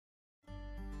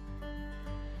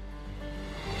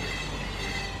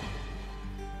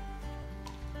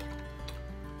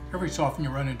every so often you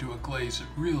run into a glaze that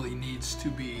really needs to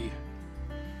be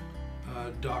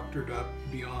doctored up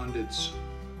beyond its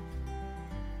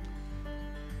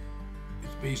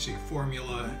basic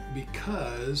formula,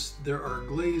 because there are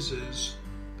glazes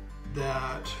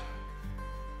that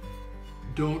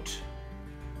don't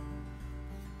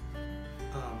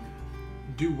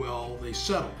do well, they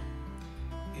settle,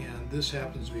 and this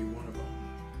happens to be one of them.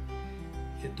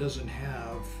 It doesn't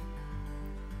have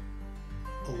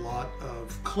a lot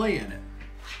of clay in it,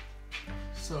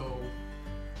 so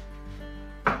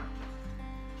the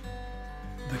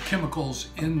chemicals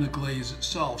in the glaze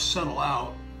itself settle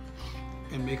out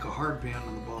and make a hard band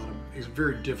on the bottom. It's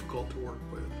very difficult to work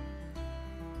with.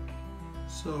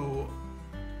 So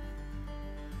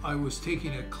I was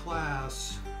taking a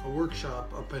class, a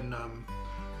workshop up in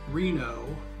Reno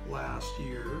last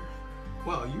year,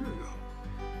 well, a year ago,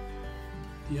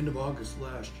 the end of August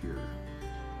last year,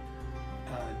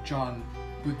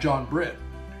 with John Britt,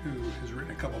 who has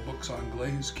written a couple books on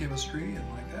glaze chemistry and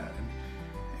like that,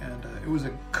 and it was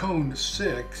a cone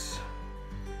 6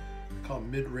 called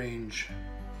mid-range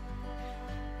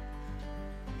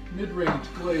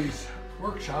glaze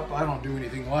workshop. I don't do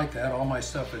anything like that. All my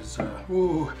stuff is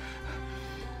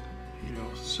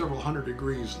several hundred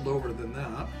degrees lower than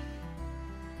that.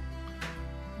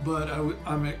 But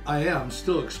I am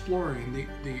still exploring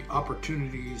the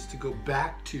opportunities to go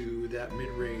back to that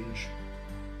mid-range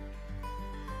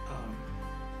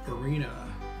arena.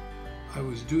 I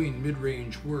was doing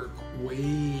mid-range work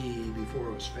way before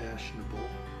it was fashionable.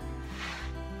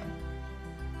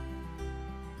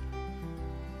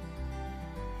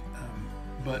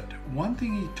 But one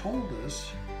thing he told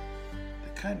us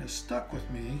that kind of stuck with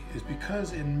me is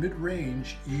because in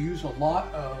mid-range you use a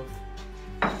lot of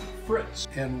fritz,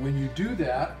 and when you do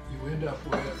that you end up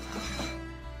with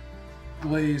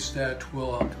glaze that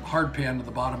will hard pan to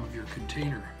the bottom of your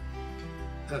container.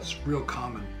 That's real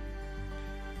common.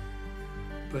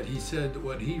 But he said that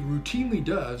what he routinely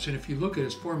does, and if you look at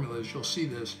his formulas you'll see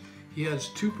this, he adds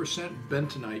 2%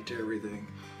 bentonite to everything,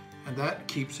 and that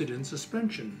keeps it in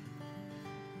suspension.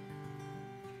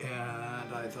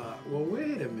 And I thought, well,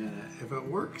 wait a minute, if it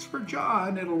works for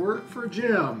John, it'll work for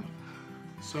Jim.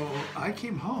 So I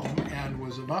came home and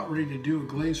was about ready to do a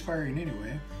glaze firing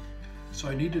anyway. So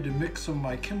I needed to mix some of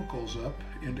my chemicals up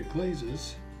into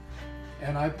glazes,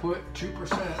 and I put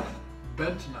 2%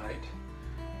 bentonite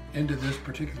into this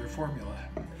particular formula.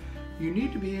 You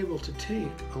need to be able to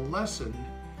take a lesson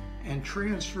and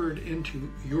transfer it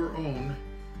into your own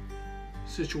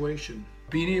situation.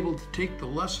 Being able to take the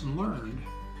lesson learned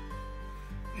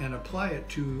and apply it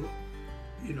to,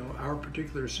 our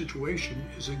particular situation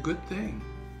is a good thing.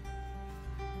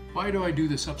 Why do I do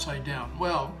this upside down?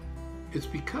 Well, it's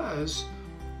because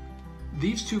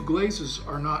these two glazes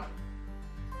are not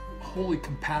wholly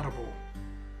compatible.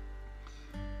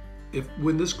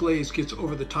 When this glaze gets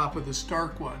over the top of this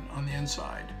dark one on the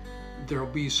inside, there'll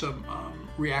be some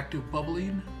reactive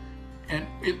bubbling, and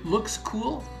it looks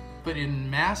cool, but in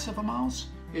massive amounts,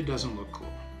 it doesn't look cool.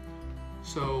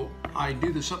 So I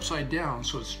do this upside down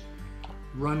so it's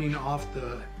running off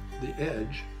the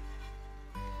edge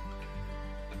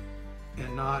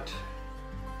and not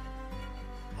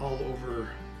all over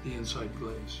the inside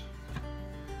glaze.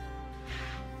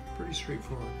 Pretty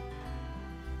straightforward.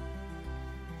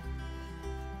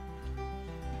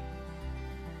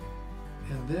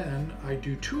 And then I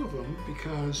do 2 of them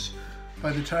because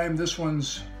by the time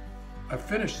I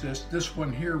finish this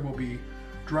one here will be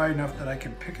dry enough that I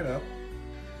can pick it up,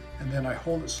 and then I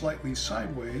hold it slightly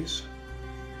sideways,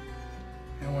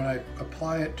 and when I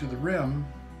apply it to the rim,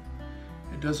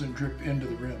 it doesn't drip into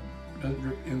the rim. It doesn't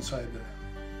drip inside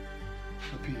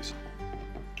the piece.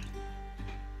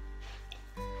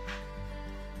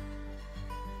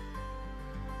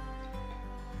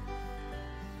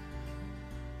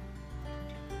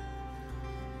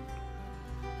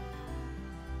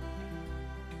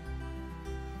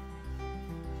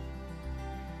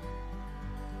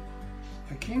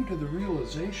 I came to the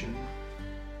realization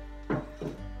a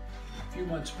few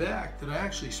months back that I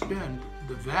actually spend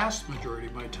the vast majority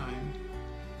of my time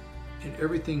in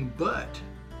everything but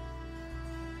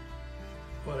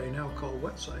what I now call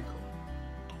wet cycle.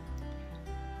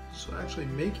 So actually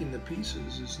making the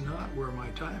pieces is not where my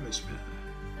time is spent.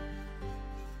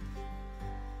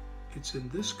 It's in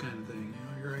this kind of thing.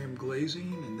 Here I am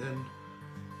glazing, and then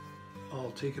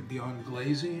I'll take it beyond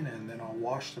glazing, and then I'll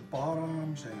wash the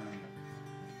bottoms and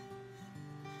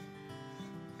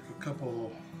do a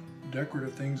couple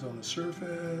decorative things on the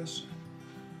surface,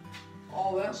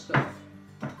 all that stuff.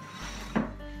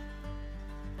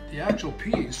 The actual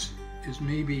piece is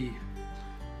maybe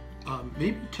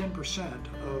maybe 10%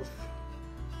 of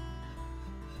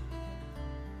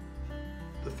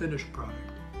the finished product.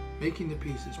 Making the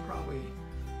piece is probably,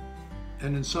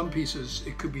 and in some pieces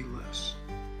it could be less.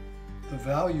 The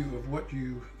value of what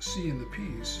you see in the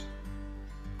piece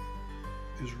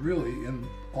is really in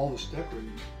all this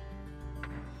decorating.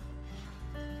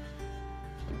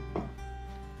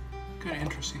 Kind of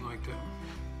interesting like that.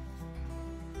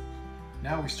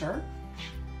 Now we start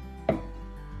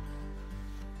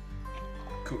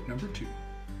coat number 2.